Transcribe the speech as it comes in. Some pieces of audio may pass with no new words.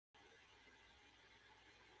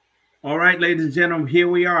All right, ladies and gentlemen, here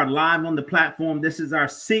we are live on the platform. This is our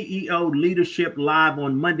CEO Leadership Live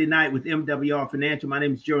on Monday night with MWR Financial. My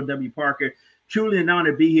name is Gerald W. Parker. Truly an honor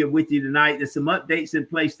to be here with you tonight. There's some updates in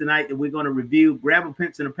place tonight that we're going to review. Grab a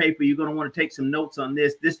pencil and a paper. You're going to want to take some notes on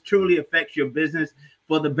this. This truly affects your business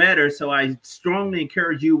for the better. So I strongly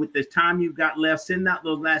encourage you, with this time you've got left, send out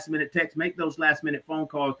those last minute texts, make those last minute phone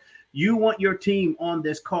calls. You want your team on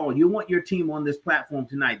this call. You want your team on this platform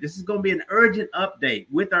tonight. This is going to be an urgent update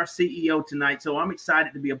with our CEO tonight. So I'm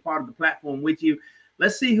excited to be a part of the platform with you.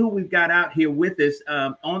 Let's see who we've got out here with us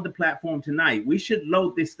on the platform tonight. We should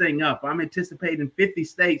load this thing up. I'm anticipating 50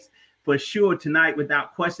 states for sure tonight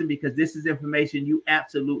without question, because this is information you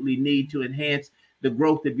absolutely need to enhance the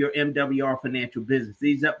growth of your MWR financial business.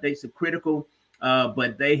 These updates are critical.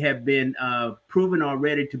 But they have been proven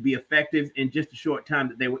already to be effective in just a short time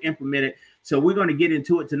that they were implemented. So we're going to get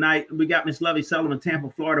into it tonight. We got Miss Lovey Sullivan, Tampa,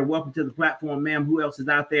 Florida. Welcome to the platform, ma'am. Who else is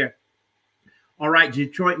out there? All right,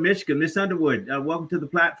 Detroit, Michigan, Miss Underwood, welcome to the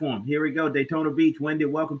platform. Here we go. Daytona Beach, Wendy,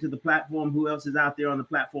 welcome to the platform. Who else is out there on the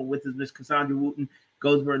platform with us? Miss Cassandra Wooten,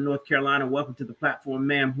 Goldsboro, North Carolina. Welcome to the platform,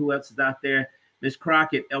 ma'am. Who else is out there? Miss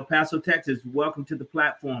Crockett, El Paso, Texas. Welcome to the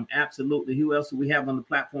platform. Absolutely. Who else do we have on the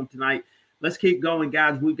platform tonight? Let's keep going,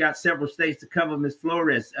 guys. We've got several states to cover. Miss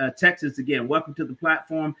Flores, Texas again. Welcome to the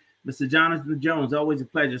platform. Mr. Jonathan Jones, always a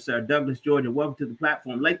pleasure, sir. Douglas, Georgia, welcome to the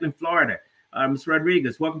platform. Lakeland, Florida. Ms.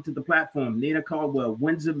 Rodriguez, welcome to the platform. Nina Caldwell,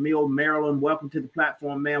 Windsor Mill, Maryland, welcome to the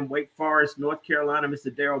platform, ma'am. Wake Forest, North Carolina.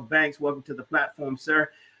 Mr. Daryl Banks, welcome to the platform, sir.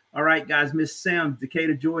 All right, guys. Miss Sims,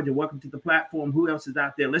 Decatur, Georgia, welcome to the platform. Who else is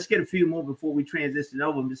out there? Let's get a few more before we transition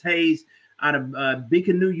over. Miss Hayes, out of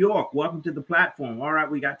Beacon, New York. Welcome to the platform. All right,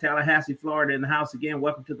 we got Tallahassee, Florida in the house again.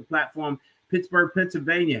 Welcome to the platform. Pittsburgh,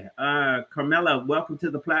 Pennsylvania. Carmela, welcome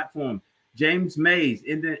to the platform. James Mays,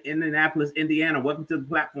 Indianapolis, Indiana. Welcome to the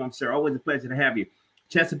platform, sir. Always a pleasure to have you.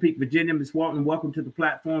 Chesapeake, Virginia. Miss Walton, welcome to the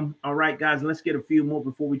platform. All right, guys, let's get a few more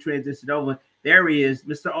before we transition over. There he is,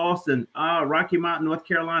 Mr. Austin, Rocky Mountain, North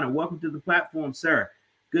Carolina. Welcome to the platform, sir.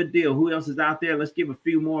 Good deal. Who else is out there? Let's give a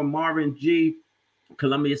few more. Marvin G.,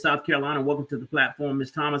 Columbia, South Carolina. Welcome to the platform.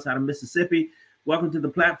 Miss Thomas out of Mississippi. Welcome to the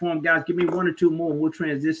platform, guys. Give me one or two more and we'll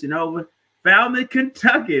transition over. Falmouth,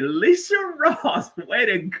 Kentucky. Lisa Ross. Way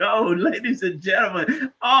to go, ladies and gentlemen.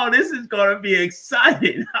 Oh, this is going to be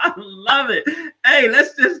exciting. I love it. Hey,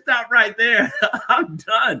 let's just stop right there. I'm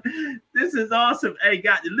done. This is awesome. Hey,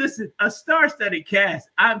 guys, listen, a star-studded cast.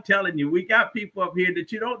 I'm telling you, we got people up here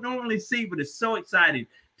that you don't normally see, but it's so exciting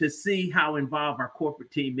to see how involved our corporate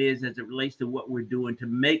team is as it relates to what we're doing to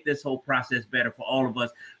make this whole process better for all of us.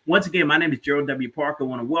 Once again, my name is Gerald W. Parker. I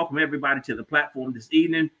want to welcome everybody to the platform this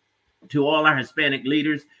evening. To all our Hispanic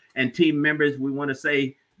leaders and team members, we want to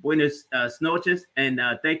say buenos noches, and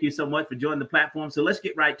thank you so much for joining the platform. So let's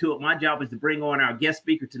get right to it. My job is to bring on our guest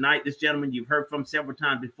speaker tonight. This gentleman you've heard from several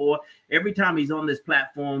times before. Every time he's on this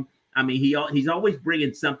platform, I mean, he's always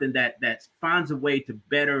bringing something that finds a way to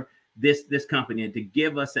better this company and to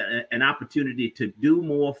give us an opportunity to do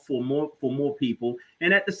more for more people,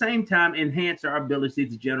 and at the same time enhance our ability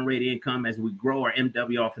to generate income as we grow our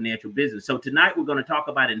MWR financial business. So tonight we're going to talk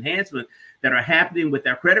about enhancements that are happening with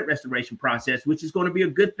our credit restoration process, which is going to be a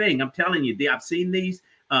good thing. I'm telling you, I've seen these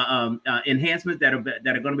enhancements that are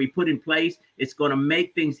going to be put in place. It's going to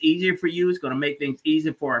make things easier for you. It's going to make things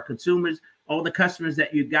easier for our consumers. All the customers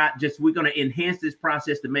that you got, we're going to enhance this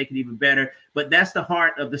process to make it even better. But that's the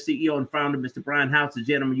heart of the CEO and founder, Mr. Brian House, the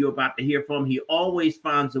gentleman you're about to hear from. He always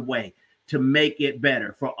finds a way to make it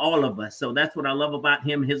better for all of us. So that's what I love about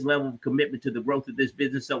him, his level of commitment to the growth of this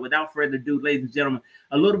business. So without further ado, ladies and gentlemen,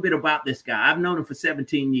 a little bit about this guy. I've known him for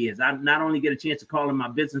 17 years. I not only get a chance to call him my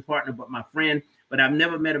business partner, but my friend. But I've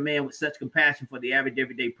never met a man with such compassion for the average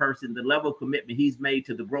everyday person. The level of commitment he's made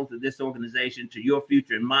to the growth of this organization, to your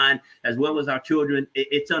future and mine, as well as our children,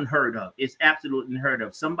 it's unheard of. It's absolutely unheard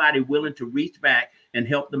of. Somebody willing to reach back and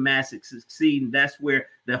help the masses succeed. And that's where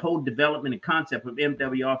the whole development and concept of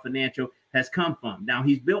MWR Financial has come from. Now,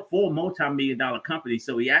 he's built 4 multi-million-dollar companies,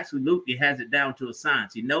 so he absolutely has it down to a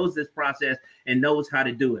science. He knows this process and knows how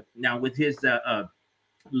to do it. Now, with his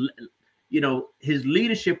his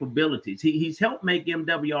leadership abilities, he's helped make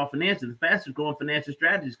MWR Financial the fastest growing financial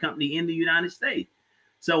strategies company in the United States.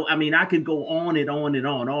 So, I mean, I could go on and on and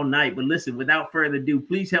on all night, but listen, without further ado,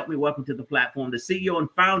 please help me welcome to the platform the CEO and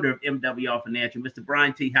founder of MWR Financial, Mr.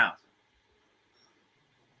 Brian T. House.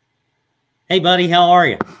 Hey, buddy, how are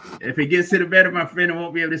you? If it gets to the better, my friend, I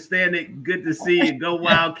won't be able to stand it. Good to see you. Go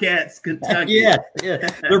Wildcats, Kentucky. Yeah.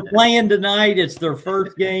 They're playing tonight. It's their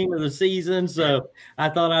first game of the season, so I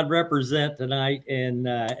thought I'd represent tonight and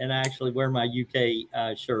actually wear my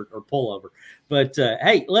UK shirt or pullover. But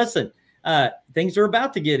hey, listen, things are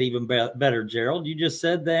about to get even better, Gerald. You just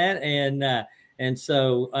said that. And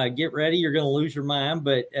so get ready. You're going to lose your mind.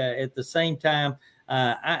 But at the same time,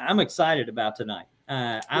 I'm excited about tonight.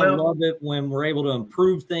 I love it when we're able to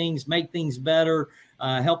improve things, make things better,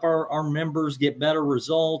 help our members get better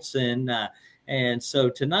results. And so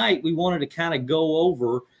tonight we wanted to kind of go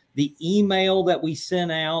over the email that we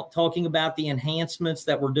sent out talking about the enhancements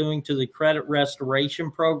that we're doing to the credit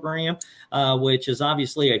restoration program, which is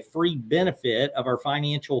obviously a free benefit of our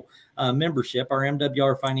financial membership, our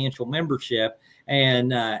MWR financial membership,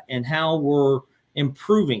 and how we're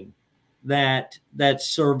improving that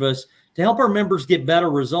service to help our members get better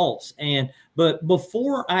results. But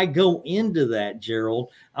before I go into that, Gerald,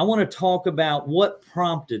 I want to talk about what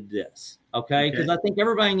prompted this, okay? Because I think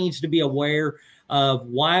everybody needs to be aware of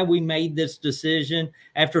why we made this decision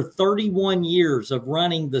after 31 years of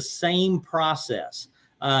running the same process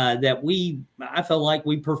that I felt like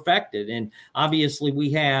we perfected. And obviously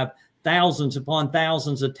we have thousands upon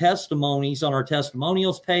thousands of testimonies on our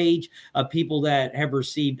testimonials page of people that have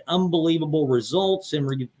received unbelievable results in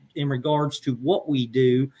regards to what we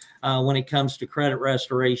do when it comes to credit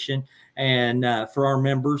restoration and for our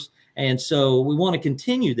members. And so we want to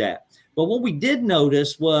continue that. But what we did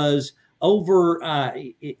notice was over,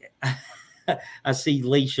 I see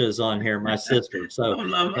Leisha's on here, my sister. So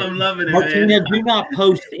I'm loving it, Martina, man. do not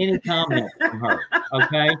post any comments from her,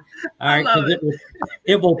 okay? All right, because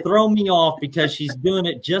it will throw me off because she's doing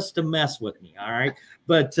it just to mess with me, all right?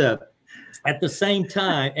 But at the same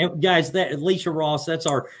time, and guys, that Leisha Ross, that's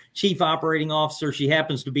our chief operating officer. She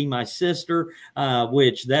happens to be my sister,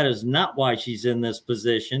 which that is not why she's in this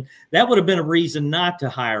position. That would have been a reason not to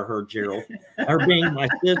hire her, Gerald, her being my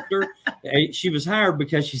sister. She was hired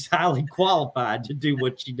because she's highly qualified to do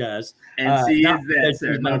what she does. And she is that,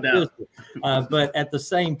 sir, no doubt. But at the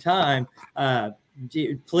same time,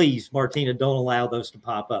 please, Martina, don't allow those to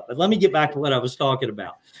pop up. But let me get back to what I was talking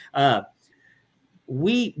about.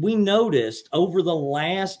 We noticed over the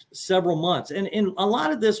last several months, and a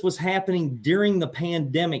lot of this was happening during the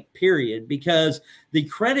pandemic period, because the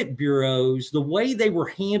credit bureaus, the way they were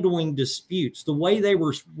handling disputes, the way they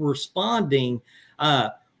were responding,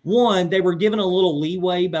 one, they were given a little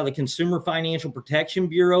leeway by the Consumer Financial Protection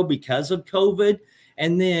Bureau because of COVID.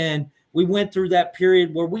 And then we went through that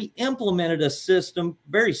period where we implemented a system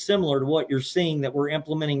very similar to what you're seeing that we're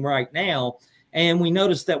implementing right now. And we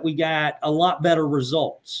noticed that we got a lot better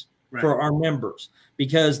results for our members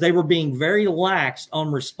because they were being very lax on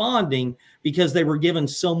responding because they were given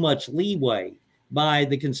so much leeway by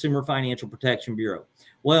the Consumer Financial Protection Bureau.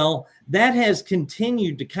 Well, that has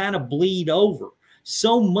continued to kind of bleed over,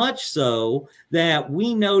 so much so that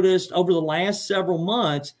we noticed over the last several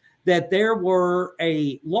months that there were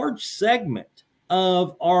a large segment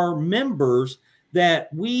of our members that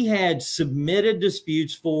we had submitted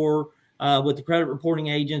disputes for with the credit reporting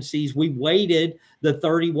agencies. We waited the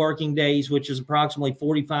 30 working days, which is approximately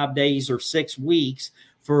 45 days or 6 weeks,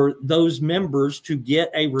 for those members to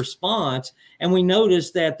get a response. And we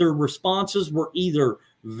noticed that their responses were either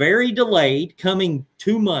very delayed, coming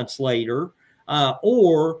 2 months later,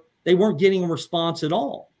 or they weren't getting a response at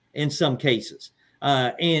all in some cases.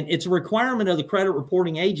 And it's a requirement of the credit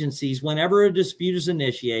reporting agencies whenever a dispute is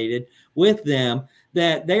initiated with them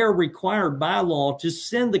that they are required by law to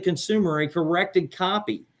send the consumer a corrected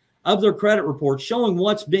copy of their credit report showing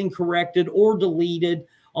what's been corrected or deleted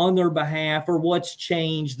on their behalf, or what's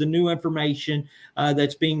changed, the new information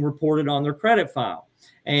that's being reported on their credit file.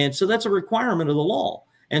 And so that's a requirement of the law.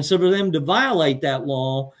 And so for them to violate that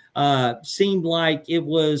law seemed like it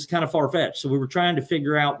was kind of far-fetched. So we were trying to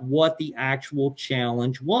figure out what the actual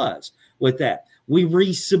challenge was with that. We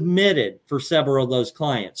resubmitted for several of those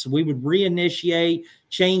clients. So we would reinitiate,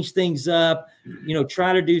 change things up,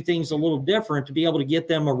 try to do things a little different to be able to get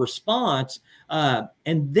them a response.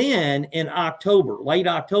 And then in October, late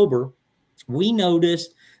October, we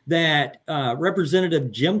noticed that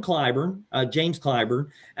Representative James Clyburn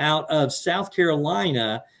out of South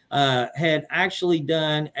Carolina had actually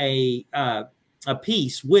done a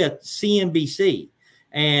piece with CNBC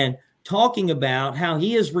and talking about how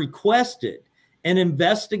he has requested an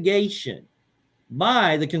investigation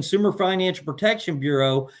by the Consumer Financial Protection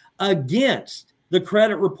Bureau against the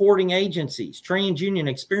credit reporting agencies, TransUnion,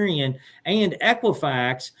 Experian, and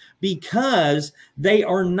Equifax, because they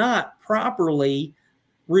are not properly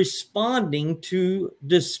responding to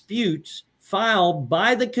disputes filed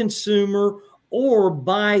by the consumer or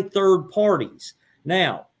by third parties.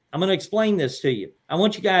 Now, I'm going to explain this to you. I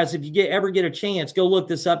want you guys, if you ever get a chance, go look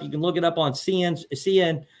this up. You can look it up on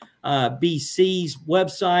CNBC's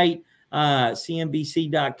website,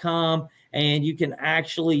 cnbc.com, and you can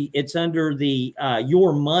actually, it's under the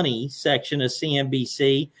Your Money section of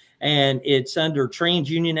CNBC, and it's under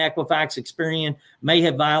TransUnion, Equifax, Experian may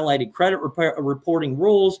have violated credit reporting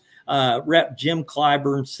rules, Rep. Jim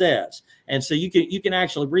Clyburn says. And so you can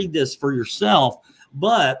actually read this for yourself.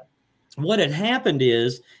 But what had happened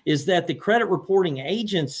is that the credit reporting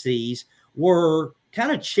agencies were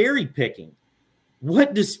kind of cherry picking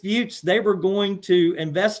what disputes they were going to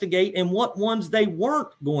investigate and what ones they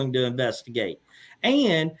weren't going to investigate.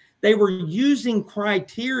 And they were using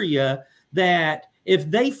criteria that if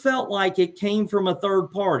they felt like it came from a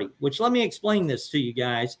third party, which let me explain this to you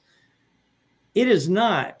guys. It is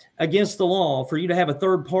not against the law for you to have a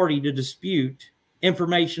third party to dispute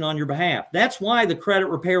information on your behalf. That's why the Credit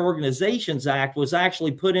Repair Organizations Act was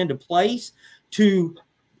actually put into place to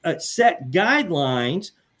set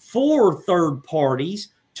guidelines for third parties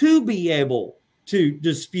to be able to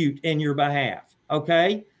dispute in your behalf.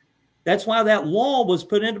 Okay. That's why that law was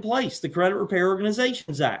put into place, the Credit Repair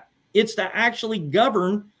Organizations Act. It's to actually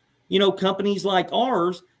govern, companies like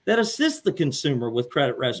ours that assist the consumer with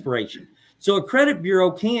credit restoration. So a credit bureau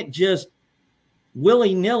can't just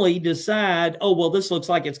willy-nilly decide, oh, well, this looks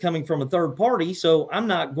like it's coming from a third party, so I'm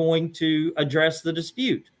not going to address the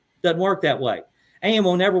dispute. Doesn't work that way. And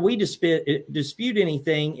whenever we dispute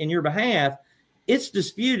anything in your behalf, it's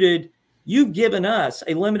disputed. You've given us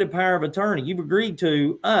a limited power of attorney. You've agreed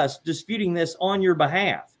to us disputing this on your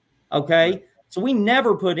behalf. Okay. So we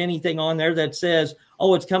never put anything on there that says,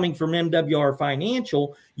 oh, it's coming from MWR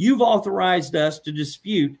Financial. You've authorized us to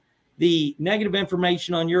dispute the negative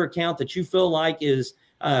information on your account that you feel like is,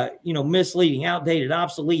 misleading, outdated,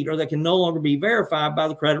 obsolete, or that can no longer be verified by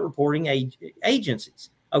the credit reporting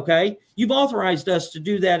agencies. Okay. You've authorized us to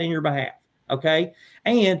do that in your behalf. Okay.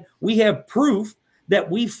 And we have proof that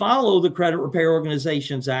we follow the Credit Repair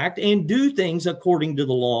Organizations Act and do things according to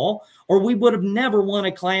the law, or we would have never won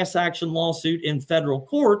a class action lawsuit in federal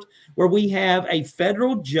court where we have a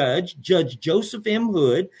federal judge, Judge Joseph M.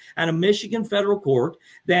 Hood, at a Michigan federal court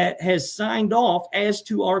that has signed off as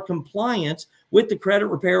to our compliance with the Credit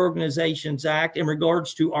Repair Organizations Act in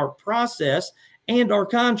regards to our process and our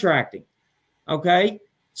contracting. Okay.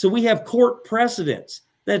 So we have court precedents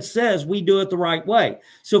that says we do it the right way.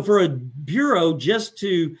 So for a bureau just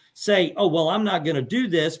to say, oh, well, I'm not going to do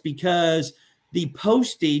this because the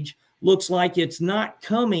postage looks like it's not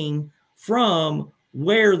coming from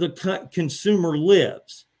where the consumer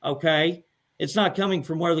lives. Okay. It's not coming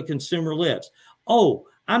from where the consumer lives. Oh,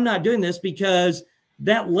 I'm not doing this because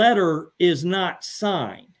that letter is not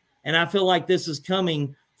signed. And I feel like this is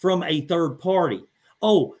coming from a third party.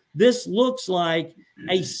 Oh, this looks like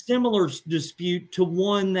a similar dispute to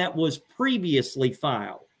one that was previously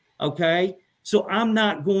filed. Okay. So I'm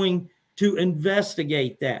not going to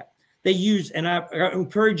investigate that. They use, and I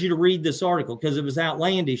encourage you to read this article because it was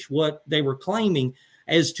outlandish what they were claiming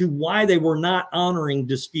as to why they were not honoring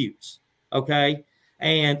disputes. Okay.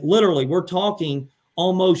 And literally we're talking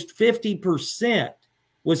almost 50%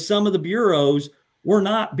 with some of the bureaus were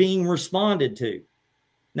not being responded to.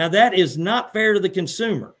 Now that is not fair to the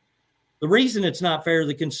consumer. The reason it's not fair to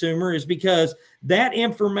the consumer is because that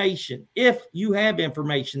information, if you have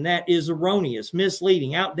information that is erroneous,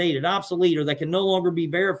 misleading, outdated, obsolete, or that can no longer be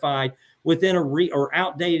verified within or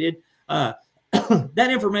outdated, that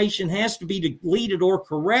information has to be deleted or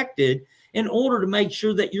corrected in order to make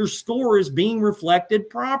sure that your score is being reflected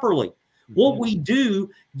properly. Mm-hmm. What we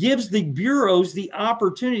do gives the bureaus the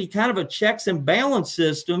opportunity, kind of a checks and balance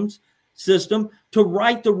system to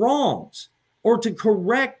right the wrongs, or to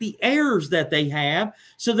correct the errors that they have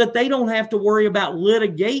so that they don't have to worry about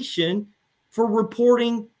litigation for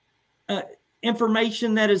reporting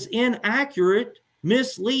information that is inaccurate,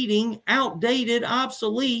 misleading, outdated,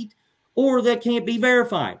 obsolete, or that can't be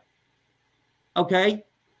verified. Okay?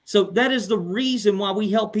 So that is the reason why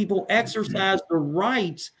we help people exercise their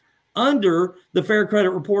rights under the Fair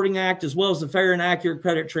Credit Reporting Act, as well as the Fair and Accurate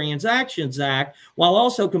Credit Transactions Act, while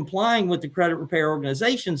also complying with the Credit Repair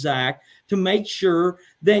Organizations Act to make sure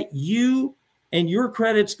that you and your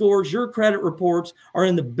credit scores, your credit reports are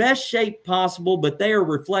in the best shape possible, but they are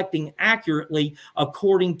reflecting accurately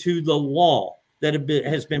according to the law that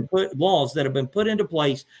laws that have been put into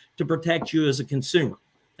place to protect you as a consumer.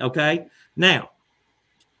 Okay. Now,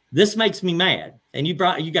 this makes me mad, and you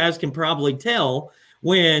guys can probably tell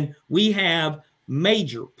when we have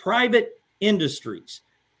major private industries,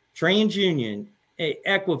 TransUnion,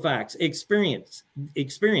 Equifax,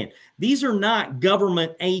 Experian. These are not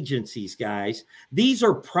government agencies, guys. These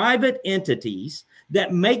are private entities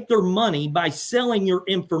that make their money by selling your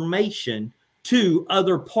information to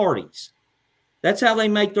other parties. That's how they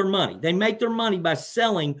make their money. They make their money by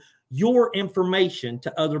selling your information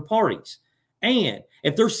to other parties. And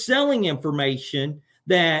if they're selling information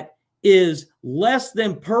that is less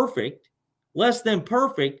than perfect,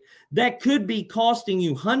 that could be costing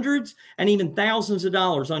you hundreds and even thousands of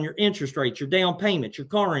dollars on your interest rates, your down payments, your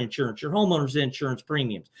car insurance, your homeowner's insurance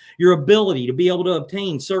premiums, your ability to be able to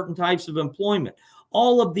obtain certain types of employment.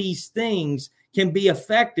 All of these things can be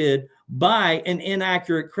affected by an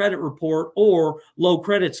inaccurate credit report or low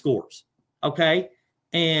credit scores. Okay.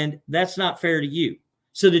 And that's not fair to you.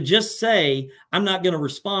 So to just say, I'm not going to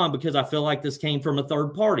respond because I feel like this came from a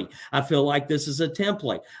third party. I feel like this is a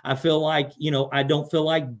template. I feel like, I don't feel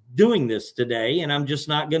like doing this today, and I'm just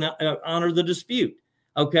not going to honor the dispute.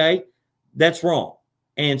 Okay. That's wrong.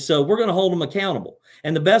 And so we're going to hold them accountable.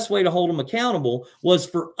 And the best way to hold them accountable was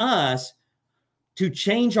for us to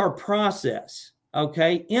change our process.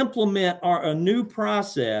 Okay. Implement a new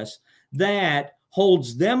process that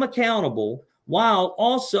holds them accountable while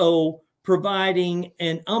also providing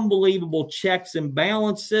an unbelievable checks and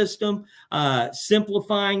balance system,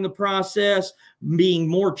 simplifying the process, being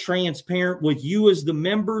more transparent with you as the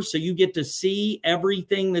members so you get to see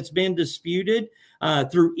everything that's been disputed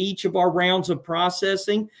through each of our rounds of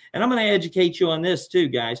processing. And I'm going to educate you on this too,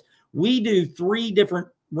 guys. We do 3 different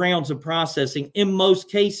rounds of processing in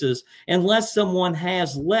most cases, unless someone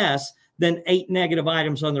has less than 8 negative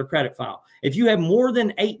items on their credit file. If you have more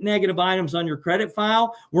than 8 negative items on your credit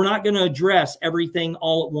file, we're not going to address everything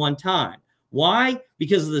all at one time. Why?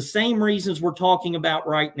 Because of the same reasons we're talking about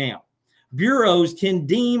right now. Bureaus can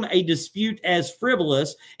deem a dispute as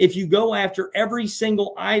frivolous if you go after every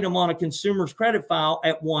single item on a consumer's credit file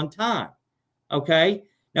at one time. Okay?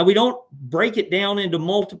 Now, we don't break it down into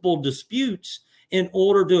multiple disputes in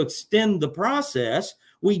order to extend the process.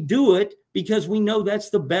 We do it because we know that's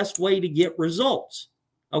the best way to get results.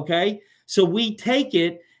 Okay? So we take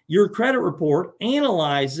it, your credit report,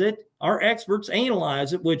 analyze it. Our experts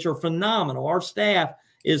analyze it, which are phenomenal. Our staff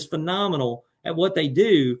is phenomenal at what they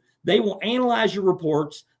do. They will analyze your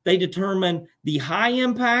reports. They determine the high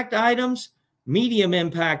impact items, medium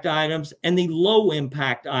impact items, and the low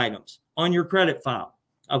impact items on your credit file.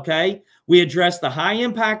 Okay? We address the high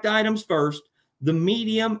impact items first, the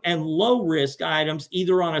medium and low risk items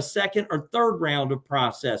either on a second or third round of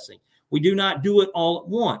processing. We do not do it all at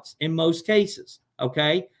once in most cases.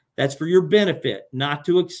 Okay? That's for your benefit, not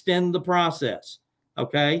to extend the process.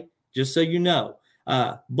 Okay? Just so you know.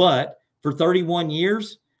 But for 31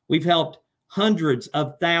 years, we've helped hundreds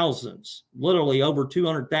of thousands, literally over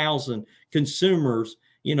 200,000 consumers,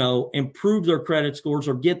 improve their credit scores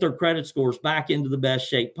or get their credit scores back into the best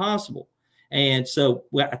shape possible. And so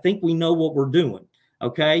I think we know what we're doing.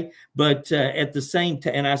 Okay. But at the same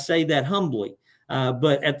time, and I say that humbly,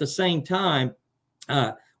 but at the same time,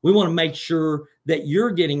 we want to make sure that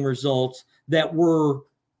you're getting results, that we're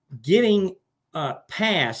getting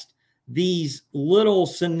past these little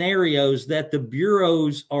scenarios that the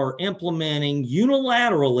bureaus are implementing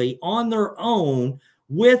unilaterally on their own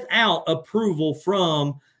without approval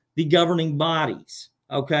from the governing bodies.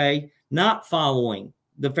 Okay. Not following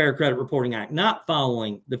the Fair Credit Reporting Act, not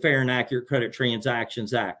following the Fair and Accurate Credit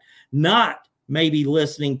Transactions Act, not maybe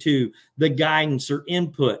listening to the guidance or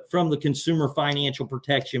input from the Consumer Financial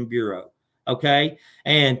Protection Bureau. Okay.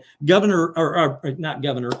 And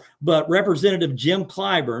Representative Jim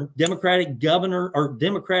Clyburn, Democratic governor or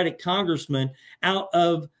Democratic congressman out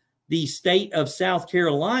of the state of South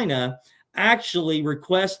Carolina, actually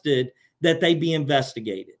requested that they be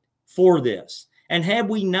investigated for this. And had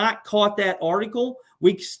we not caught that article,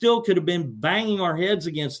 we still could have been banging our heads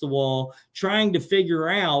against the wall trying to figure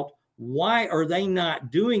out why are they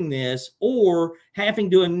not doing this, or having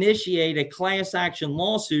to initiate a class action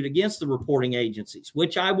lawsuit against the reporting agencies,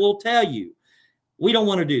 which I will tell you, we don't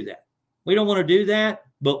want to do that. We don't want to do that,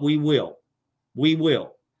 but we will. We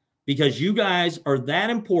will, because you guys are that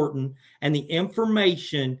important, and the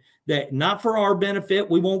information that, not for our benefit,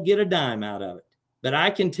 we won't get a dime out of it. But I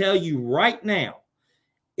can tell you right now,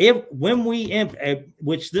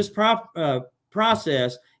 which this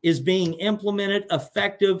process is being implemented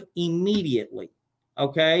effective immediately.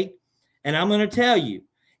 Okay. And I'm going to tell you,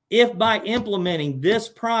 if by implementing this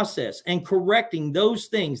process and correcting those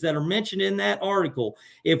things that are mentioned in that article,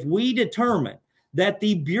 if we determine that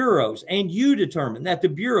the bureaus, and you determine that the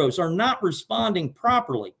bureaus are not responding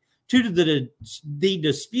properly to the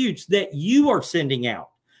disputes that you are sending out,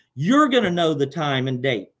 you're going to know the time and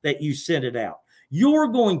date that you sent it out. You're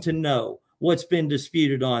going to know what's been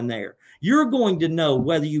disputed on there. You're going to know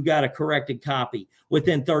whether you got a corrected copy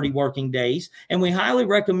within 30 working days. And we highly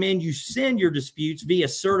recommend you send your disputes via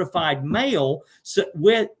certified mail,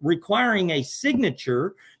 with requiring a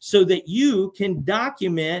signature so that you can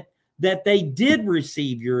document that they did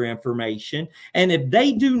receive your information. And if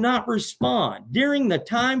they do not respond during the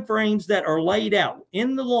time frames that are laid out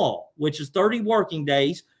in the law, which is 30 working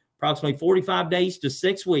days, approximately 45 days to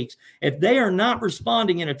 6 weeks, if they are not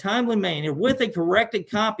responding in a timely manner with a corrected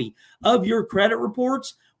copy of your credit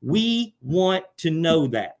reports, we want to know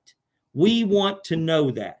that. We want to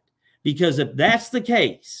know that, because if that's the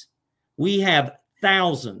case, we have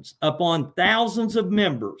thousands upon thousands of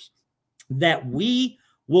members that we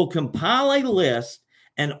will compile a list,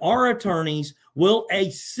 and our attorneys will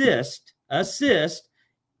assist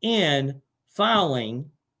in filing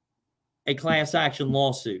a class action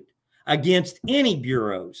lawsuit against any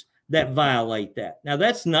bureaus that violate that. Now,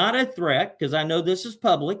 that's not a threat, because I know this is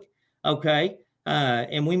public, okay?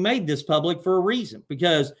 And we made this public for a reason,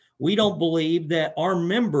 because we don't believe that our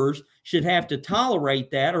members should have to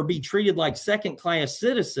tolerate that or be treated like second-class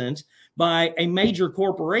citizens by a major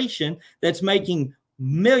corporation that's making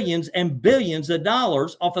millions and billions of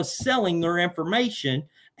dollars off of selling their information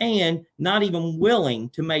and not even willing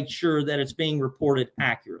to make sure that it's being reported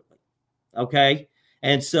accurately. Okay?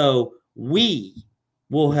 And so we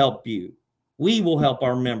will help you. We will help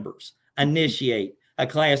our members initiate a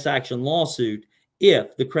class action lawsuit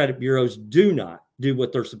if the credit bureaus do not do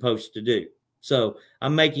what they're supposed to do. So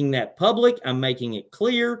I'm making that public. I'm making it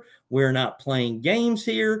clear. We're not playing games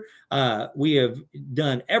here. We have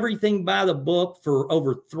done everything by the book for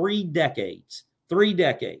over 3 decades. 3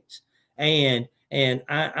 decades. And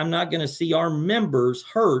I'm not going to see our members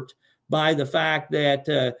hurt by the fact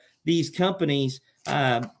that these companies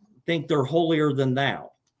think they're holier than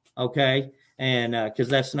thou. Okay? And because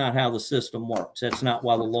that's not how the system works. That's not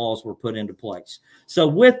why the laws were put into place. So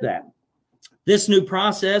with that, this new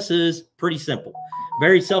process is pretty simple,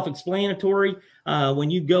 very self-explanatory.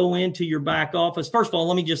 When you go into your back office, first of all,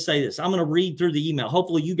 let me just say this. I'm going to read through the email.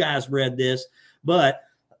 Hopefully you guys read this, but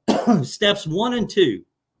steps 1 and 2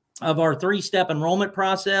 of our 3-step enrollment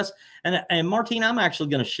process. And Martine, I'm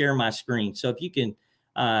actually going to share my screen. So if you can,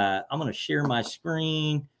 I'm going to share my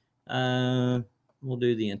screen. We'll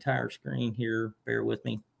do the entire screen here. Bear with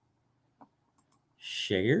me.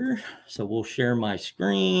 Share. So we'll share my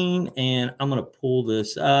screen, and I'm going to pull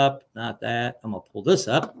this up. Not that. I'm going to pull this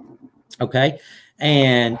up. Okay.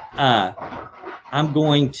 And I'm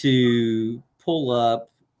going to pull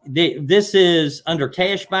up. This is under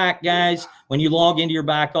cashback, guys. When you log into your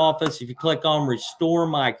back office, if you click on Restore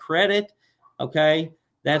My Credit, okay,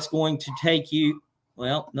 that's going to take you.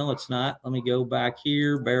 Well, no, it's not. Let me go back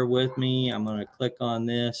here. Bear with me. I'm going to click on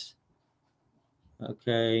this.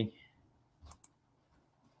 Okay.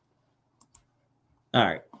 All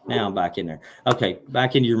right. Now I'm back in there. Okay.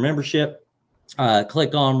 Back into your membership.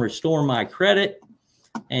 Click on Restore My Credit.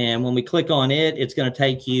 And when we click on it, it's going to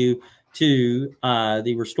take you to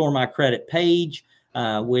the Restore My Credit page,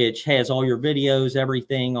 which has all your videos,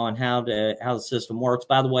 everything on how the system works.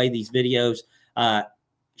 By the way, these videos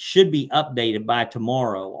should be updated by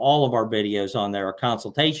tomorrow. All of our videos on there, our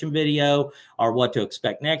consultation video, our what to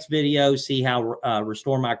expect next video, see how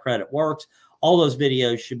Restore My Credit works. All those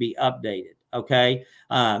videos should be updated. Okay.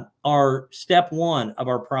 Our step 1 of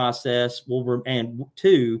our process and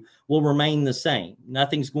 2 will remain the same.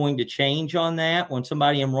 Nothing's going to change on that when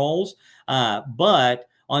somebody enrolls. But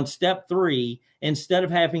on step 3, instead of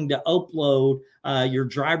having to upload your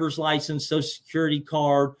driver's license, social security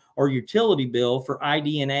card, or utility bill for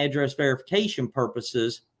ID and address verification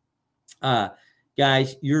purposes,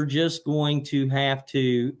 guys, you're just going to have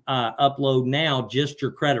to upload now just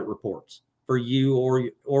your credit reports for you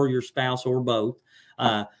or your spouse or both.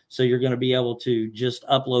 So you're going to be able to just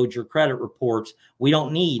upload your credit reports. We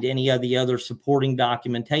don't need any of the other supporting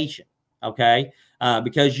documentation, okay?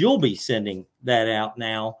 Because you'll be sending that out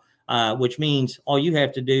now, which means all you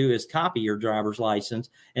have to do is copy your driver's license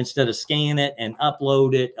instead of scan it and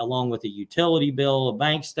upload it along with a utility bill, a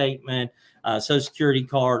bank statement, social security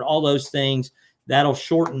card, all those things. That'll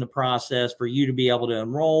shorten the process for you to be able to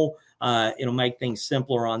enroll. It'll make things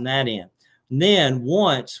simpler on that end. And then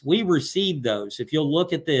once we receive those, if you'll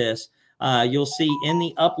look at this, you'll see in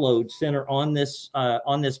the upload center on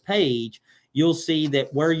this page, you'll see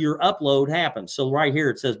that where your upload happens. So right here,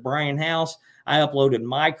 it says Brian House. I uploaded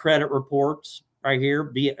my credit reports right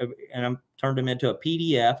here, and I'm turned them into a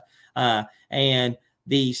PDF. And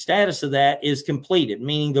the status of that is completed,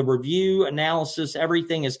 meaning the review, analysis,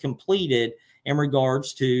 everything is completed in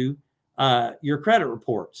regards to your credit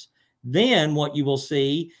reports. Then what you will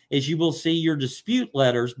see is you will see your dispute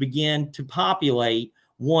letters begin to populate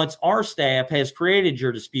once our staff has created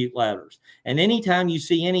your dispute letters. And anytime you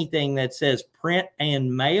see anything that says print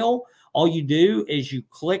and mail, all you do is you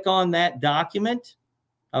click on that document,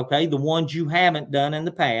 okay, the ones you haven't done in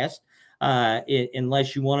the past,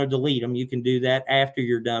 unless you want to delete them. You can do that after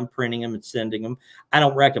you're done printing them and sending them. I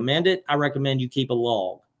don't recommend it. I recommend you keep a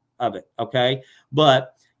log of it, okay?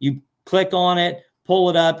 But you click on it, pull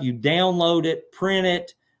it up, you download it, print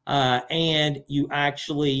it, and you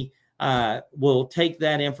actually will take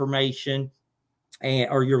that information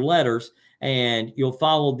or your letters, and you'll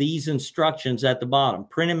follow these instructions at the bottom.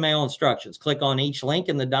 Print and mail instructions. Click on each link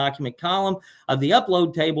in the document column of the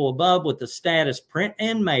upload table above with the status print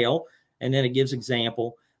and mail, and then it gives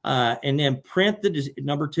example. And then print the,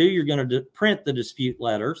 number 2, you're going to print the dispute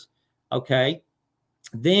letters, okay?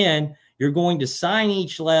 Then you're going to sign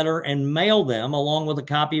each letter and mail them along with a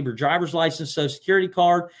copy of your driver's license, social security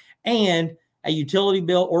card, and a utility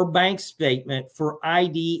bill or bank statement for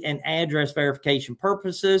ID and address verification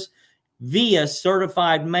purposes via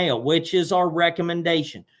certified mail, which is our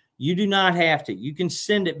recommendation. You do not have to. You can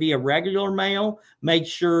send it via regular mail. Make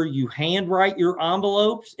sure you handwrite your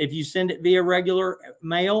envelopes if you send it via regular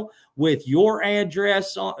mail with your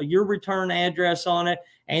address, your return address on it,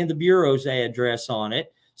 and the Bureau's address on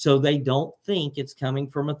it, so they don't think it's coming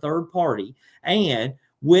from a third party. And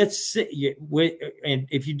and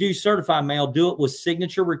if you do certified mail, do it with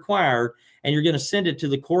signature required, and you're going to send it to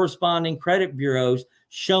the corresponding credit bureaus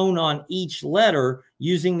shown on each letter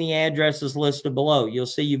using the addresses listed below. You'll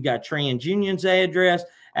see you've got TransUnion's address,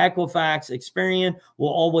 Equifax, Experian. We'll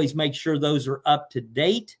always make sure those are up to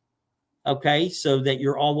date, okay, so that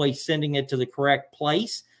you're always sending it to the correct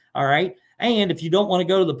place, all right? And if you don't want to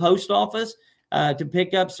go to the post office to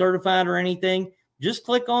pick up certified or anything, just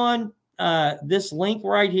click on this link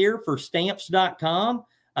right here for stamps.com,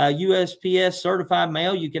 USPS certified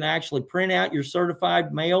mail. You can actually print out your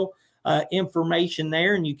certified mail information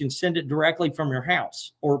there, and you can send it directly from your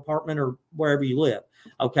house or apartment or wherever you live.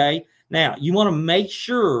 Okay. Now you want to make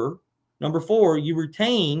sure, number 4, you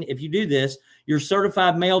retain, if you do this, your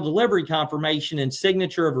certified mail delivery confirmation and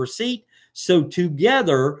signature of receipt. So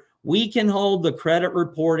together we can hold the credit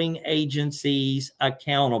reporting agencies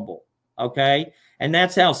accountable. Okay. And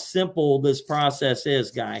that's how simple this process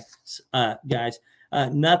is, guys.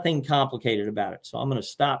 Nothing complicated about it. So I'm going to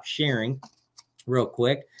stop sharing real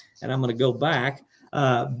quick, and I'm going to go back.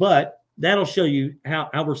 But that'll show you how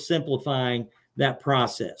we're simplifying that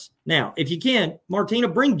process. Now, if you can, Martina,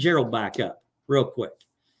 bring Gerald back up real quick.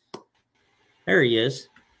 There he is.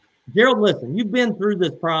 Gerald, listen, you've been through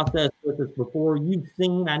this process with us before. You've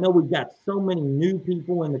seen, I know we've got so many new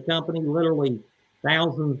people in the company, literally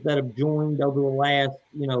thousands that have joined over the last,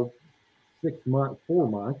 6 months, 4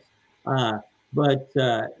 months. But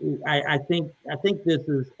I think this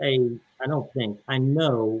is I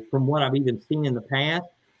know from what I've even seen in the past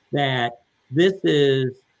that this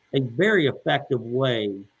is a very effective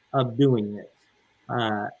way of doing this.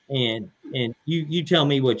 And you tell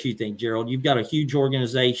me what you think, Gerald. You've got a huge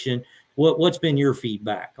organization. What's been your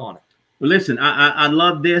feedback on it? Well, listen, I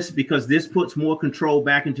love this because this puts more control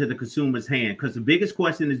back into the consumer's hand. Because the biggest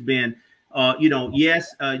question has been,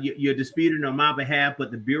 yes, you're disputing on my behalf,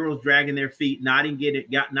 but the bureau's dragging their feet, not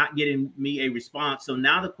getting me a response. So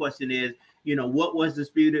now the question is, what was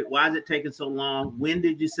disputed? Why is it taking so long? When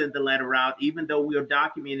did you send the letter out? Even though we are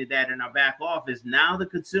documenting that in our back office, now the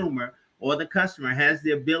consumer or the customer has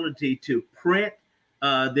the ability to print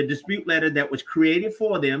the dispute letter that was created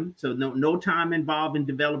for them. So no time involved in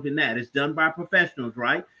developing that. It's done by professionals,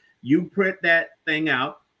 right? You print that thing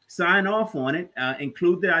out, sign off on it,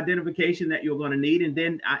 include the identification that you're going to need. And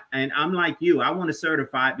then I'm like you, I want to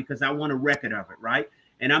certify it because I want a record of it, right?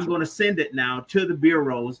 And I'm going to send it now to the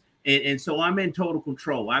bureaus. And so I'm in total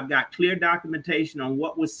control. I've got clear documentation on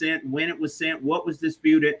what was sent, when it was sent, what was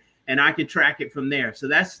disputed, and I can track it from there. So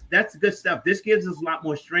that's good stuff. This gives us a lot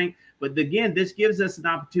more strength. But again, this gives us an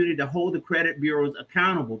opportunity to hold the credit bureaus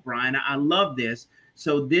accountable, Brian. I love this.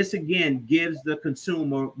 So this, again, gives the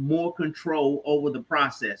consumer more control over the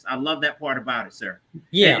process. I love that part about it, sir.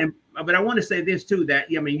 Yeah. But I want to say this, too,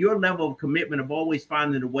 that, your level of commitment of always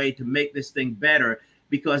finding a way to make this thing better,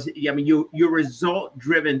 because, you're a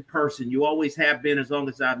result-driven person. You always have been as long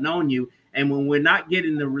as I've known you. And when we're not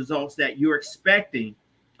getting the results that you're expecting,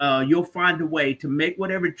 you'll find a way to make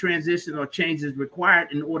whatever transition or change is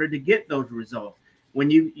required in order to get those results. When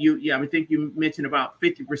I think you mentioned about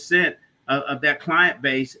 50% of that client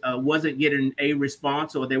base wasn't getting a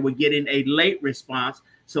response, or they were getting a late response.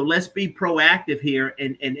 So let's be proactive here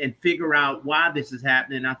and figure out why this is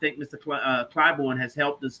happening. I think Mr. Clybourne has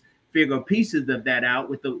helped us figure pieces of that out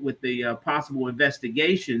with the possible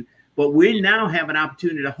investigation. But we now have an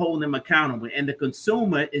opportunity to hold them accountable, and the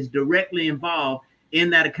consumer is directly involved in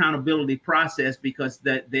that accountability process because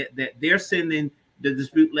that they're sending the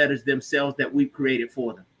dispute letters themselves that we created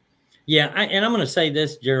for them. Yeah, and I'm going to say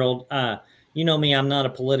this, Gerald. You know me, I'm not a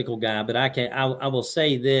political guy, but I will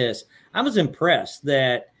say this. I was impressed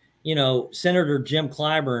that, you know, Senator Jim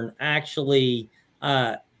Clyburn actually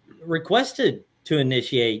requested to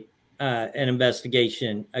initiate an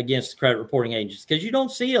investigation against the credit reporting agencies, because you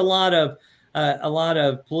don't see a lot of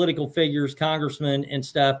political figures, congressmen and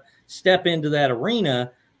stuff step into that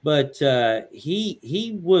arena. But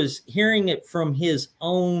he was hearing it from his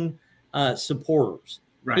own supporters.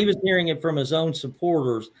 Right. He was hearing it from his own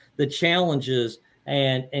supporters, the challenges,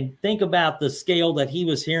 and think about the scale that he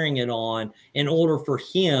was hearing it on in order for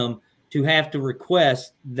him to have to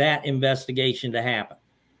request that investigation to happen.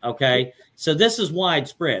 Okay. So this is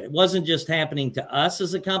widespread. It wasn't just happening to us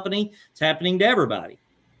as a company. It's happening to everybody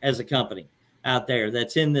as a company out there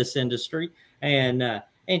that's in this industry. And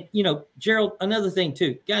you know, Gerald, another thing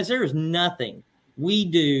too, guys, there is nothing we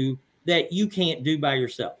do that you can't do by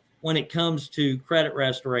yourself when it comes to credit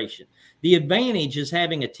restoration. The advantage is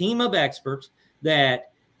having a team of experts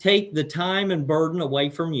that take the time and burden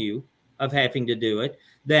away from you of having to do it,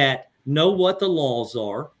 that know what the laws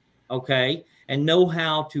are, okay, and know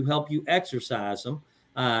how to help you exercise them,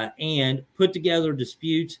 and put together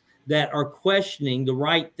disputes that are questioning the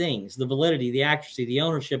right things, the validity, the accuracy, the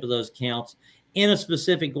ownership of those accounts in a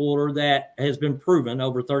specific order that has been proven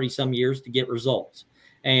over 30 some years to get results.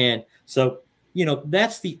 And so, you know,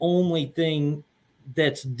 that's the only thing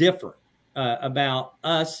that's different about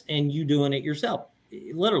us and you doing it yourself.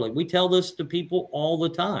 Literally, we tell this to people all the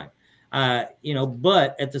time, you know,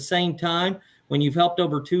 but at the same time, when you've helped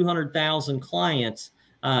over 200,000 clients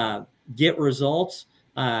get results,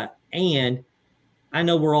 and I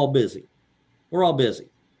know we're all busy,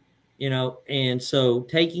 you know, and so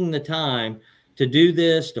taking the time to do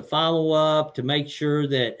this, to follow up, to make sure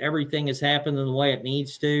that everything is happening the way it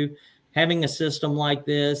needs to, having a system like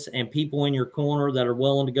this and people in your corner that are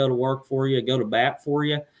willing to go to work for you, go to bat for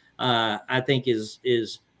you, I think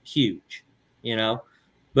is huge, you know.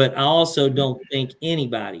 But I also don't think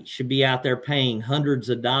anybody should be out there paying hundreds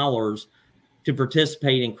of dollars to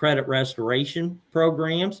participate in credit restoration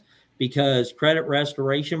programs, because credit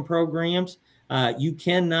restoration programs, you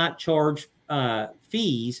cannot charge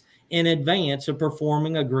fees in advance of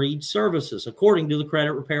performing agreed services, according to the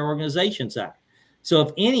Credit Repair Organizations Act. So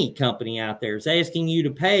if any company out there is asking you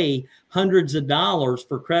to pay hundreds of dollars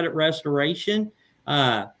for credit restoration,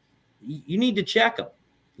 you need to check them.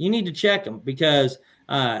 You need to check them, because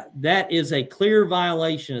that is a clear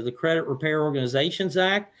violation of the Credit Repair Organizations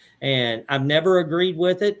Act, and I've never agreed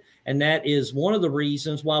with it. And that is one of the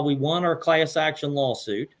reasons why we won our class action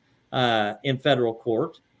lawsuit in federal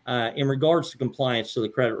court in regards to compliance to the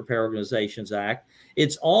Credit Repair Organizations Act.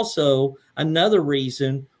 It's also another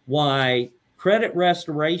reason why credit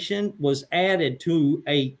restoration was added to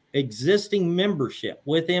a existing membership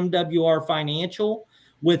with MWR Financial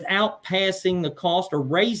without passing the cost or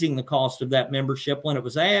raising the cost of that membership when it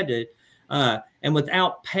was added, and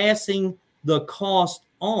without passing the cost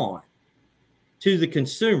on to the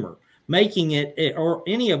consumer, making it, or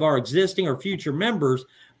any of our existing or future members,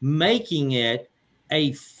 making it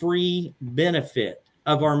a free benefit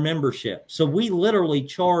of our membership. So we literally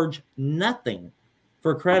charge nothing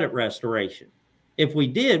for credit restoration. If we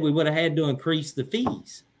did, we would have had to increase the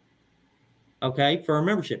fees, okay, for our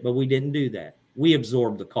membership, but we didn't do that. We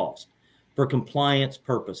absorbed the cost for compliance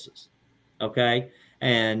purposes, okay?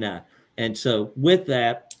 And so with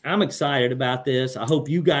that, I'm excited about this. I hope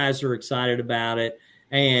you guys are excited about it.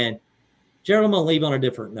 And Gerald, I'm going to leave on a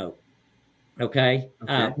different note, okay?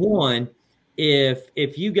 One,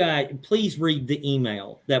 if you guys, please read the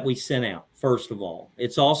email that we sent out, first of all.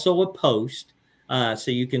 It's also a post, so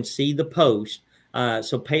you can see the post.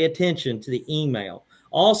 So pay attention to the email.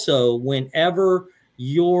 Also, whenever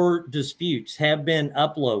your disputes have been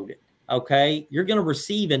uploaded, okay, you're going to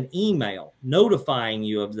receive an email notifying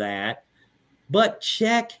you of that. But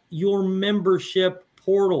check your membership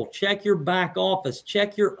portal, check your back office,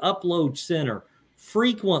 check your upload center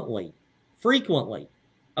frequently,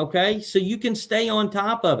 okay, so you can stay on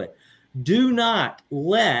top of it. Do not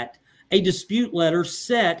let a dispute letter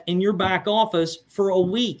set in your back office for a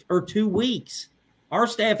week or 2 weeks. Our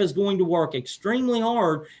staff is going to work extremely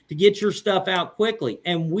hard to get your stuff out quickly.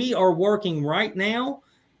 And we are working right now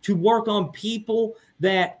to work on people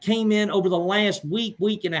that came in over the last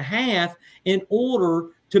week and a half in order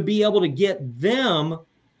to be able to get them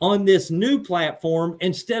on this new platform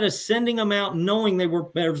instead of sending them out and knowing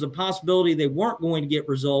there was a possibility they weren't going to get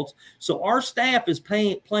results. So our staff is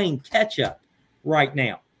playing catch up right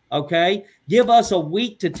now, okay? Give us a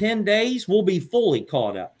week to 10 days, we'll be fully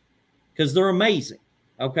caught up, because they're amazing,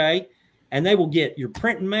 okay? and they will get your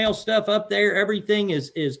print and mail stuff up there. Everything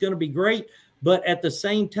is going to be great. But at the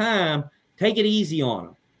same time, take it easy on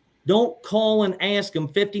them. Don't call and ask them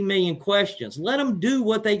 50 million questions. Let them do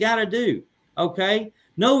what they got to do. Okay.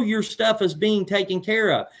 Know your stuff is being taken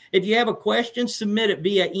care of. If you have a question, submit it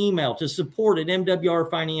via email to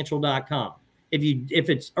support@mwrfinancial.com. If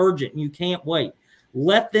it's urgent and you can't wait,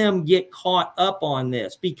 let them get caught up on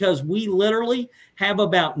this, because we literally have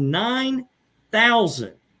about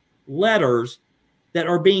 9,000 letters that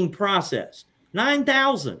are being processed.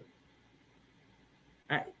 9,000.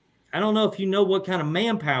 I don't know if you know what kind of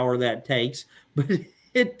manpower that takes, but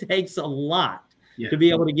it takes a lot to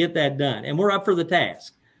be able to get that done. And we're up for the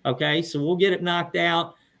task. Okay. So we'll get it knocked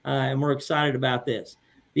out. And we're excited about this.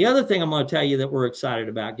 The other thing I'm going to tell you that we're excited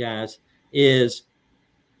about, guys, is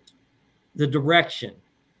the direction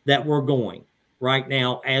that we're going right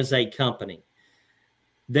now as a company.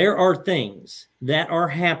 There are things that are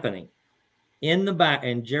happening in the back,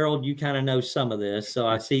 and Gerald, you kind of know some of this, so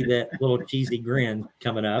I see that little cheesy grin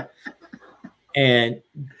coming up. And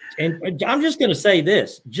I'm just going to say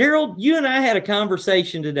this, Gerald, you and I had a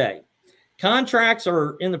conversation today. Contracts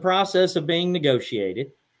are in the process of being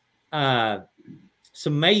negotiated. Some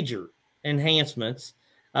major enhancements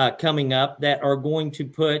coming up that are going to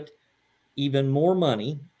put even more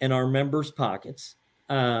money in our members' pockets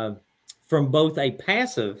from both a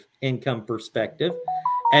passive income perspective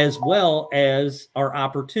as well as our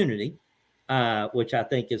opportunity, which I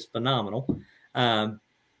think is phenomenal. And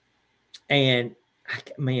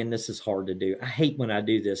man, this is hard to do. I hate when I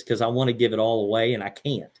do this because I want to give it all away and I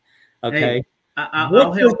can't. Okay. Hey,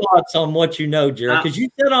 what's your thoughts on what you know, Gerald? Because you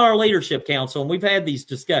sit on our leadership council and we've had these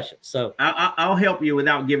discussions. So I'll help you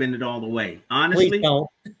without giving it all away. Honestly, please don't.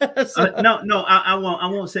 No, I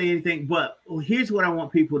won't say anything. But here's what I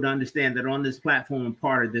want people to understand that on this platform and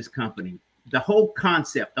part of this company, the whole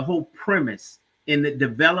concept, the whole premise in the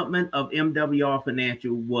development of MWR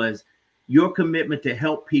Financial was your commitment to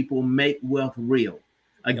help people make wealth real.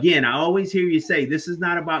 Again, I always hear you say, this is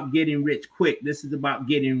not about getting rich quick. This is about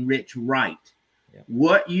getting rich right.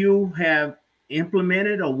 What you have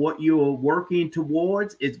implemented or what you're working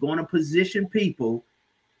towards is going to position people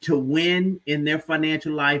to win in their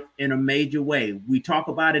financial life in a major way. We talk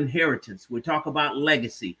about inheritance. We talk about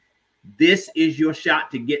legacy. This is your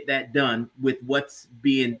shot to get that done with what's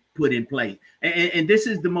being put in place. And this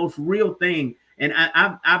is the most real thing. And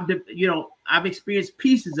I've experienced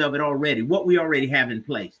pieces of it already, what we already have in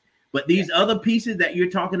place. But these other pieces that you're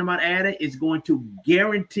talking about, Ada, is going to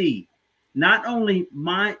guarantee not only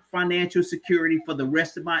my financial security for the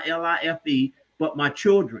rest of my LIFE, but my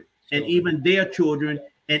children and even their children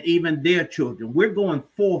and even their children. We're going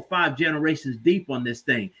 4 or 5 generations deep on this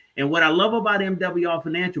thing. And what I love about MWR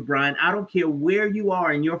Financial, Brian, I don't care where you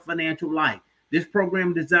are in your financial life. This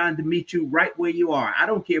program is designed to meet you right where you are. I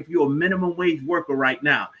don't care if you're a minimum wage worker right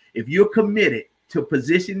now. If you're committed to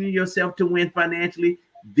positioning yourself to win financially,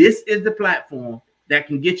 this is the platform that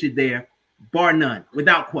can get you there, bar none,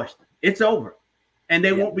 without question. It's over. And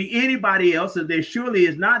there won't be anybody else, and there surely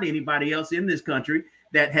is not anybody else in this country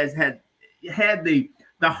that has had the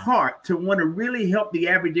heart to want to really help the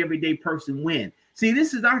average everyday person win. See,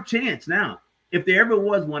 this is our chance now. If there ever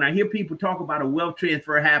was one, I hear people talk about a wealth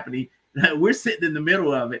transfer happening. We're sitting in the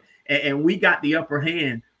middle of it, and we got the upper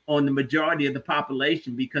hand on the majority of the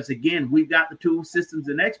population because, again, we've got the tools, systems,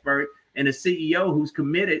 and expert, and a CEO who's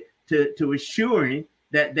committed to assuring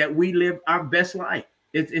that we live our best life.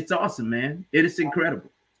 It's awesome, man. It is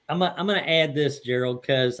incredible. I'm going to add this, Gerald,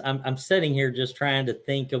 because I'm sitting here just trying to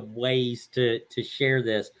think of ways to share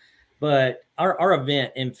this. But our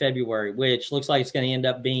event in February, which looks like it's going to end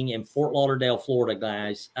up being in Fort Lauderdale, Florida,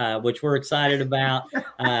 guys, which we're excited about.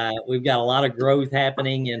 We've got a lot of growth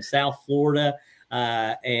happening in South Florida,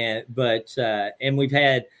 and we've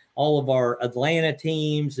had all of our Atlanta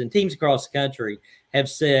teams and teams across the country have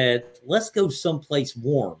said, let's go someplace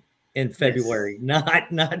warm in February,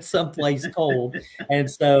 not someplace cold. And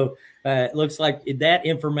so it looks like that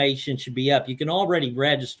information should be up. You can already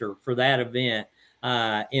register for that event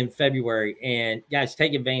in February. And guys,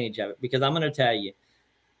 take advantage of it, because I'm going to tell you,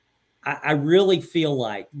 I really feel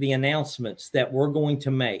like the announcements that we're going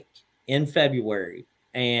to make in February,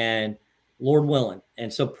 and Lord willing,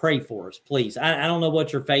 and so pray for us, please. I don't know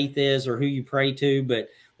what your faith is or who you pray to, but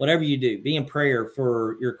whatever you do, be in prayer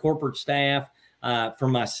for your corporate staff, for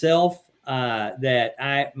myself, that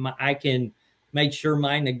I can make sure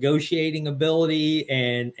my negotiating ability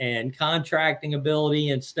and contracting ability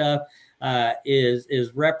and stuff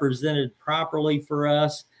is represented properly for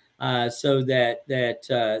us, so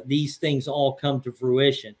that these things all come to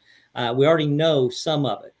fruition. We already know some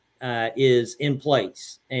of it. is in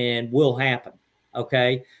place and will happen.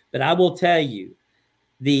 Okay. But I will tell you,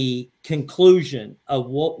 the conclusion of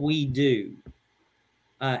what we do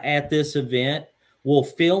at this event will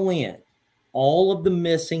fill in all of the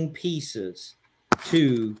missing pieces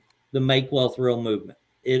to the Make Wealth Real movement.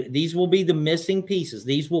 These will be the missing pieces.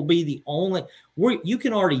 These will be the only, you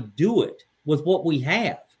can already do it with what we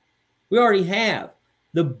have. We already have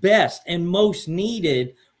the best and most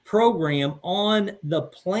needed program on the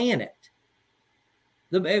planet.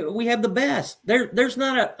 We have the best. There's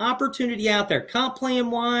not an opportunity out there, comp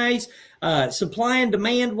plan wise, supply and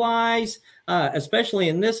demand wise, especially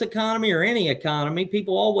in this economy or any economy.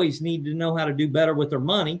 People always need to know how to do better with their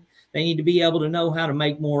money. They need to be able to know how to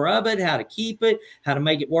make more of it, how to keep it, how to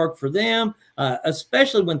make it work for them,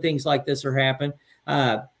 especially when things like this are happening.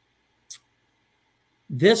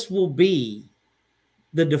 This will be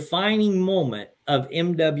the defining moment of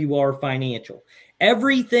MWR Financial.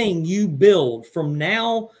 Everything you build from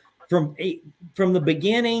now, from the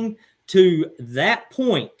beginning to that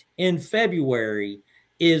point in February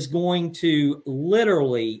is going to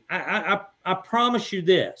literally, I promise you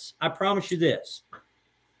this,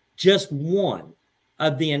 just one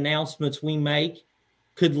of the announcements we make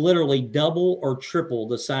could literally double or triple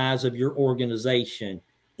the size of your organization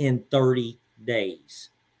in 30 days.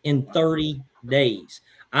 In 30 days.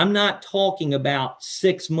 I'm not talking about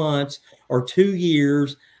 6 months or 2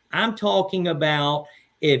 years. I'm talking about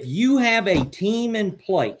if you have a team in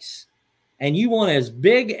place and you want as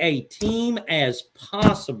big a team as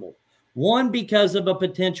possible, one, because of a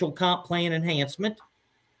potential comp plan enhancement.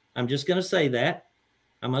 I'm just going to say that.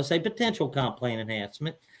 I'm going to say potential comp plan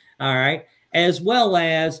enhancement. All right. As well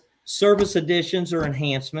as service additions or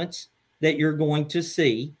enhancements that you're going to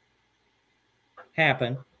see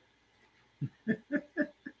happen.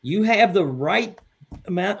 You have the right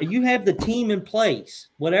amount, you have the team in place.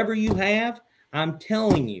 Whatever you have, I'm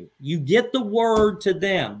telling you, you get the word to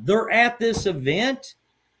them. They're at this event.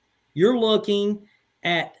 You're looking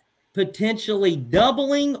at potentially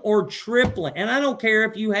doubling or tripling. And I don't care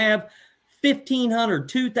if you have 1,500,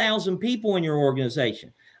 2,000 people in your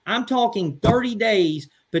organization. I'm talking 30 days,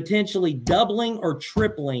 potentially doubling or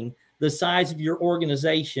tripling the size of your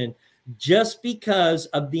organization, just because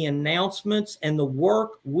of the announcements and the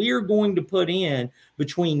work we're going to put in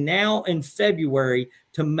between now and February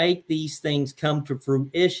to make these things come to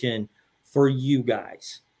fruition for you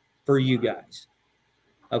guys,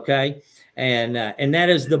 Okay. And that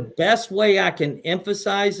is the best way I can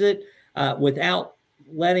emphasize it without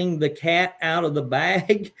letting the cat out of the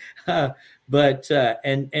bag. But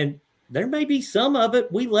there may be some of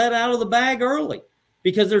it we let out of the bag early,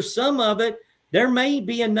 because there's some of it. There may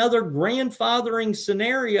be another grandfathering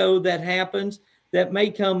scenario that happens that may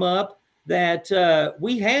come up that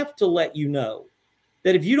we have to let you know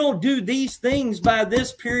that if you don't do these things by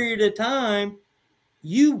this period of time,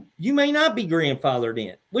 you may not be grandfathered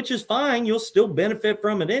in, which is fine. You'll still benefit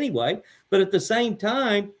from it anyway. But at the same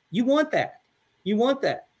time, you want that. You want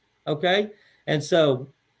that. Okay. And so,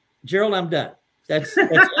 Gerald, I'm done. That's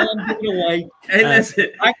all I'm giving away. Hey, listen.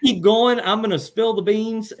 I keep going. I'm going to spill the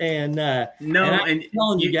beans, and I'm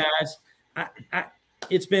telling you guys,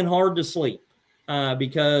 it's been hard to sleep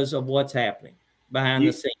because of what's happening behind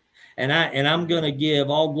the scenes. And I'm going to give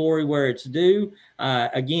all glory where it's due.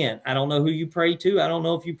 Again, I don't know who you pray to. I don't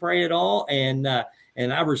know if you pray at all, and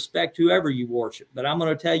I respect whoever you worship. But I'm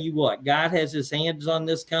going to tell you what, God has His hands on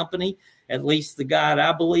this company. At least the God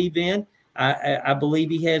I believe in. I believe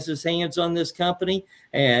He has His hands on this company,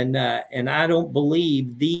 and I don't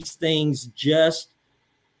believe these things just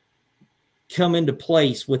come into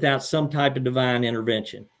place without some type of divine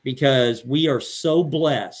intervention, because we are so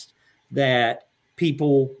blessed that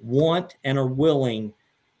people want and are willing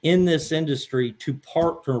in this industry to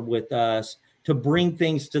partner with us to bring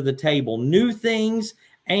things to the table, new things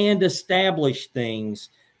and established things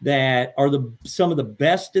that are some of the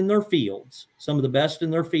best in their fields,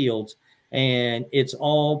 and it's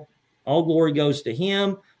all glory goes to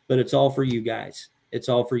Him, but it's all for you guys. It's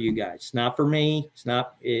all for you guys. It's not for me. It's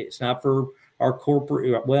not for our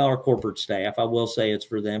corporate staff. I will say it's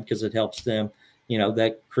for them because it helps them. You know,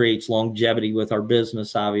 that creates longevity with our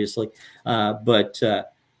business, obviously. But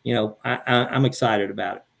I'm excited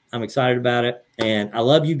about it. I'm excited about it, and I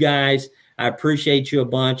love you guys. I appreciate you a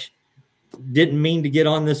bunch. Didn't mean to get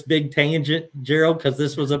on this big tangent, Gerald, because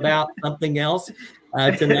this was about something else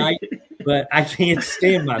tonight. But I can't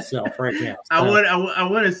stand myself right now. So. I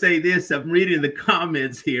want to say this. I'm reading the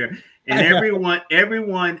comments here, And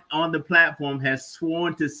everyone on the platform has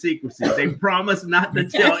sworn to secrecy. They promise not to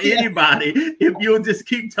tell anybody if you'll just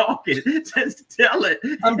keep talking. Just tell it.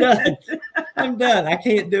 I'm done. I'm done. I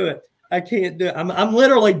can't do it. I can't do it. I'm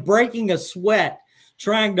literally breaking a sweat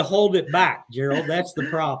trying to hold it back, Gerald. That's the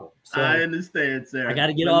problem. So I understand, sir. I got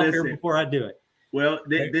to get off here before I do it. Well,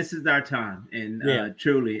 this is our time, and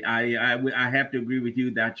truly, I have to agree with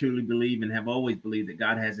you that I truly believe and have always believed that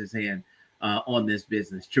God has His hand on this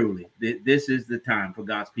business. Truly, this is the time for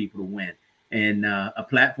God's people to win, and a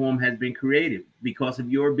platform has been created because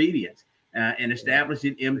of your obedience and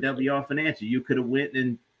establishing MWR Financial. You could have went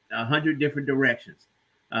in 100 different directions,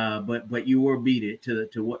 but you were obedient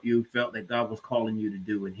to what you felt that God was calling you to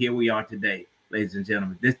do, and here we are today. Ladies and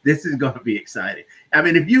gentlemen, this is going to be exciting. I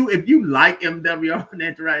mean, if you like MWR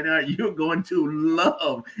Financial right now, you're going to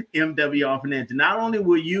love MWR Financial. Not only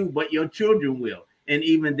will you, but your children will, and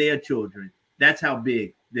even their children. That's how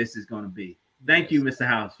big this is going to be. Thank you, Mr.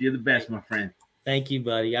 House. You're the best, my friend. Thank you,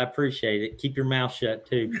 buddy. I appreciate it. Keep your mouth shut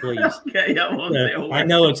too, please. Okay, I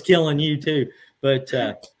know it's killing you too, but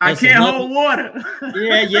I can't hold water.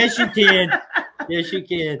 Yeah, yes, you can. Yes, you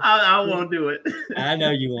can. I won't do it. I know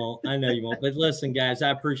you won't. I know you won't. But listen, guys, I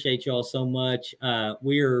appreciate y'all so much.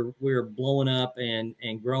 We're blowing up and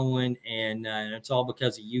growing, and it's all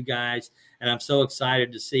because of you guys. And I'm so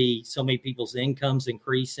excited to see so many people's incomes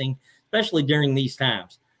increasing, especially during these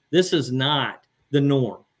times. This is not the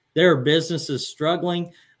norm. There are businesses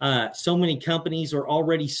struggling. So many companies are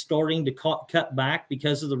already starting to cut back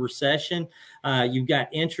because of the recession. You've got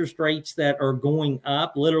interest rates that are going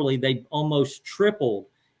up. Literally, they've almost tripled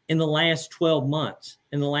in the last 12 months.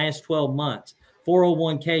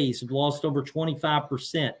 401ks have lost over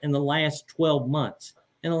 25% in the last 12 months.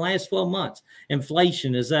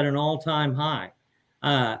 Inflation is at an all-time high.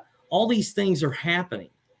 All these things are happening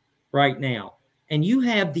right now. And you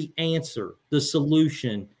have the answer, the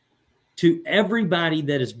solution to everybody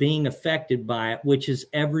that is being affected by it, which is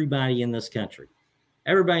everybody in this country.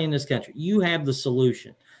 Everybody in this country. You have the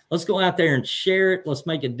solution. Let's go out there and share it. Let's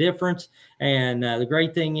make a difference. And the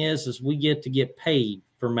great thing is we get to get paid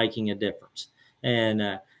for making a difference. And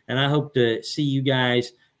I hope to see you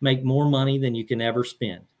guys make more money than you can ever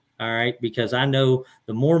spend. All right. Because I know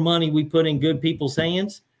the more money we put in good people's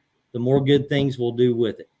hands, the more good things we'll do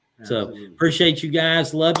with it. Absolutely. So appreciate you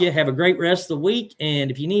guys. Love you. Have a great rest of the week.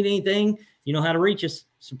 And if you need anything, you know how to reach us.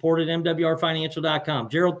 Support at MWRfinancial.com.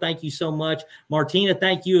 Gerald, thank you so much. Martina,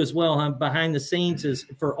 thank you as well. Behind the scenes is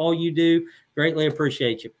for all you do. Greatly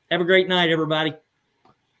appreciate you. Have a great night, everybody.